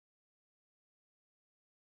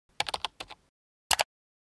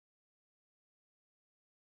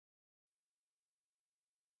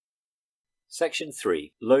Section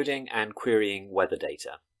 3. Loading and querying weather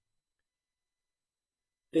data.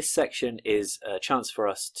 This section is a chance for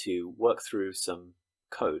us to work through some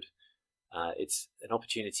code. It's an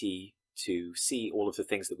opportunity to see all of the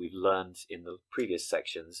things that we've learned in the previous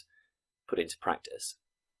sections put into practice.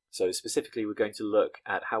 So specifically, we're going to look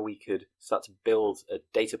at how we could start to build a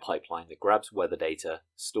data pipeline that grabs weather data,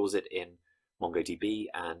 stores it in MongoDB,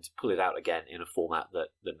 and pull it out again in a format that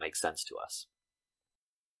makes sense to us.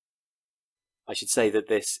 I should say that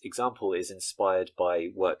this example is inspired by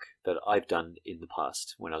work that I've done in the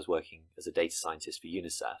past when I was working as a data scientist for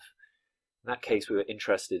UNICEF. In that case, we were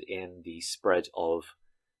interested in the spread of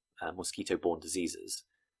mosquito-borne diseases,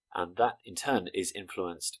 and that in turn is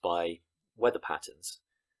influenced by weather patterns.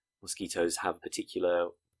 Mosquitoes have a particular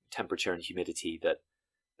temperature and humidity that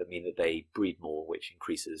mean that they breed more, which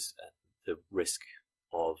increases the risk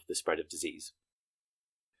of the spread of disease.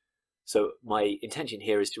 So my intention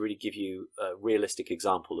here is to really give you a realistic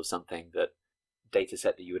example of something, that data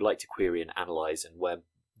set that you would like to query and analyze, and where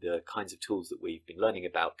the kinds of tools that we've been learning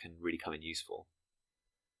about can really come in useful.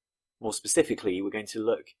 More specifically, we're going to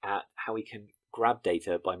look at how we can grab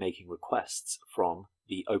data by making requests from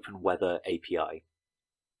the OpenWeather API.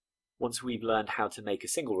 Once we've learned how to make a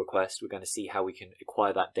single request, we're going to see how we can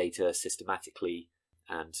acquire that data systematically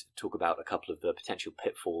and talk about a couple of the potential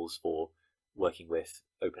pitfalls for working with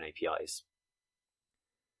open APIs.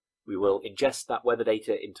 We will ingest that weather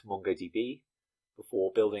data into MongoDB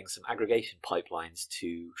before building some aggregation pipelines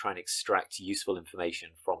to try and extract useful information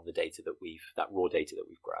from the data that raw data that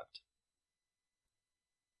we've grabbed.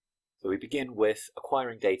 So we begin with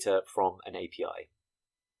acquiring data from an API.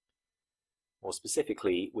 More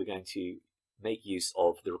specifically, we're going to make use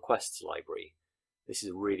of the requests library. This is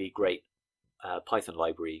a really great Python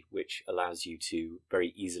library which allows you to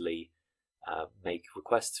very easily make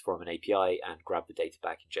requests from an API and grab the data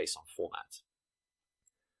back in JSON format.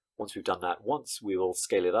 Once we've done that once, we will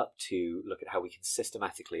scale it up to look at how we can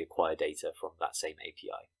systematically acquire data from that same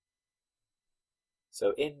API.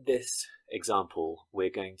 So in this example, we're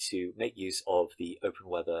going to make use of the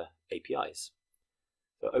OpenWeather APIs.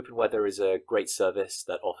 So OpenWeather is a great service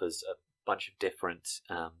that offers a bunch of different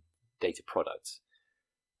data products.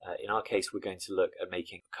 In our case, we're going to look at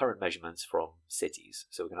making current measurements from cities.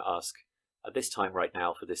 So we're going to ask, at this time right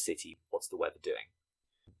now for this city, what's the weather doing?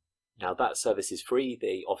 Now that service is free.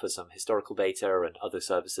 They offer some historical data and other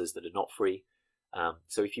services that are not free.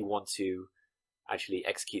 So if you want to actually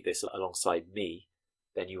execute this alongside me,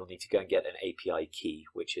 then you will need to go and get an API key,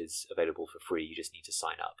 which is available for free. You just need to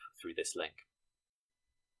sign up through this link.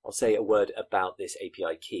 I'll say a word about this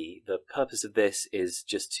API key. The purpose of this is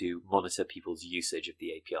just to monitor people's usage of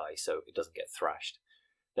the API so it doesn't get thrashed.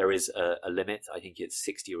 There is a limit. I think it's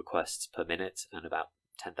 60 requests per minute and about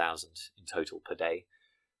 10,000 in total per day.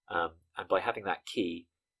 And by having that key,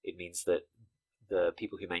 it means that the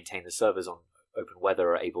people who maintain the servers on OpenWeather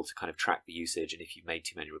are able to kind of track the usage, and if you've made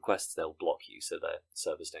too many requests, they'll block you so the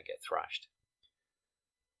servers don't get thrashed.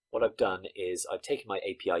 What I've done is I've taken my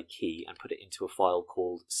API key and put it into a file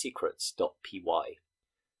called secrets.py.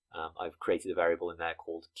 I've created a variable in there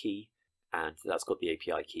called key, and that's got the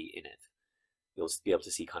API key in it. You'll be able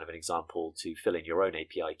to see kind of an example to fill in your own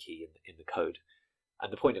API key in the code.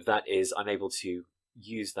 And the point of that is I'm able to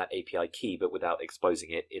use that API key but without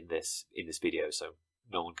exposing it in this video, so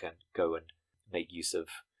no one can go and make use of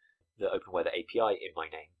the OpenWeather API in my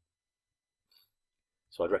name.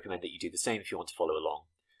 So I'd recommend that you do the same if you want to follow along.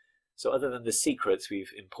 So other than the secrets,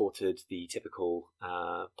 we've imported the typical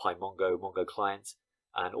pyMongo Mongo client,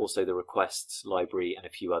 and also the requests library and a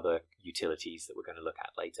few other utilities that we're going to look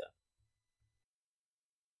at later.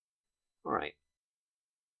 All right.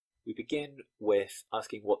 We begin with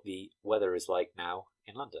asking what the weather is like now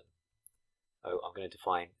in London. So I'm going to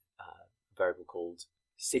define a variable called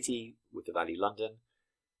city with the value London,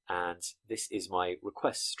 and this is my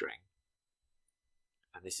request string.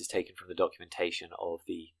 And this is taken from the documentation of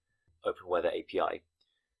the OpenWeather API.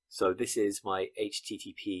 So this is my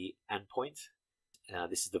HTTP endpoint.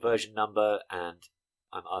 This is the version number, and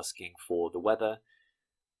I'm asking for the weather.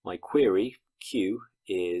 My query, Q,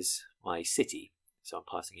 is my city. So I'm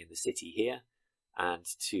passing in the city here, and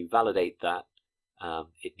to validate that,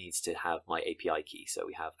 it needs to have my API key. So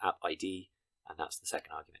we have app ID, and that's the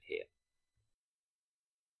second argument here.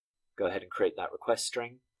 Go ahead and create that request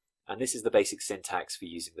string, and this is the basic syntax for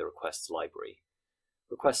using the requests library.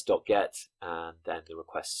 Request.get and then the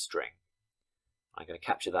request string. I'm going to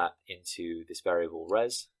capture that into this variable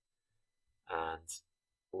res, and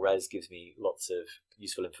res gives me lots of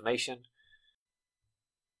useful information.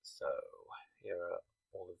 So here are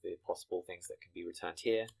all of the possible things that can be returned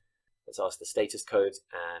here. Let's ask the status code,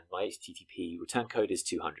 and my HTTP return code is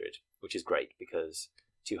 200, which is great because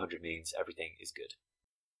 200 means everything is good.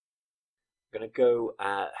 I'm going to go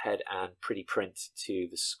ahead and pretty print to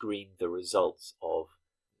the screen the results of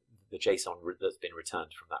the JSON that's been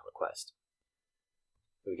returned from that request.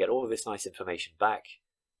 So we get all of this nice information back.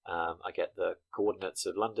 I get the coordinates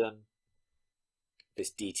of London.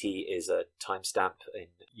 This DT is a timestamp in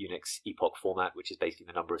Unix epoch format, which is basically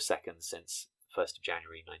the number of seconds since 1st of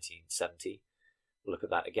January 1970. We'll look at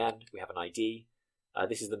that again. We have an ID.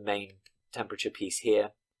 This is the main temperature piece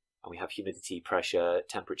here, and we have humidity, pressure,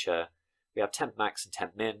 temperature. We have temp max and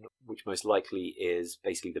temp min, which most likely is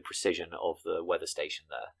basically the precision of the weather station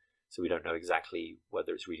there. So we don't know exactly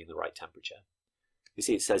whether it's reading the right temperature. You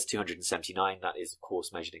see it says 279. That is, of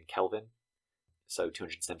course, measured in Kelvin. So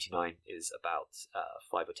 279 is about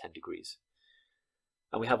 5 or 10 degrees.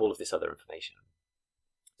 And we have all of this other information.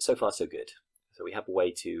 So far, so good. So we have a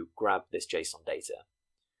way to grab this JSON data.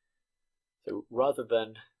 So rather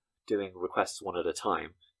than doing requests one at a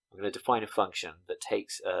time, I'm going to define a function that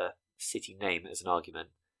takes a city name as an argument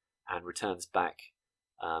and returns back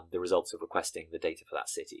the results of requesting the data for that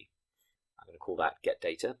city. I'm going to call that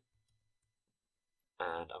getData,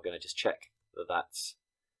 and I'm going to just check that that's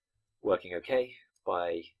working okay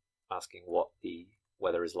by asking what the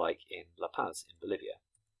weather is like in La Paz in Bolivia.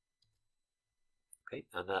 Okay,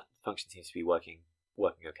 and that function seems to be working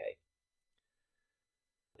okay.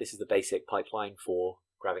 This is the basic pipeline for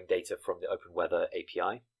grabbing data from the OpenWeather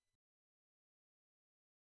API.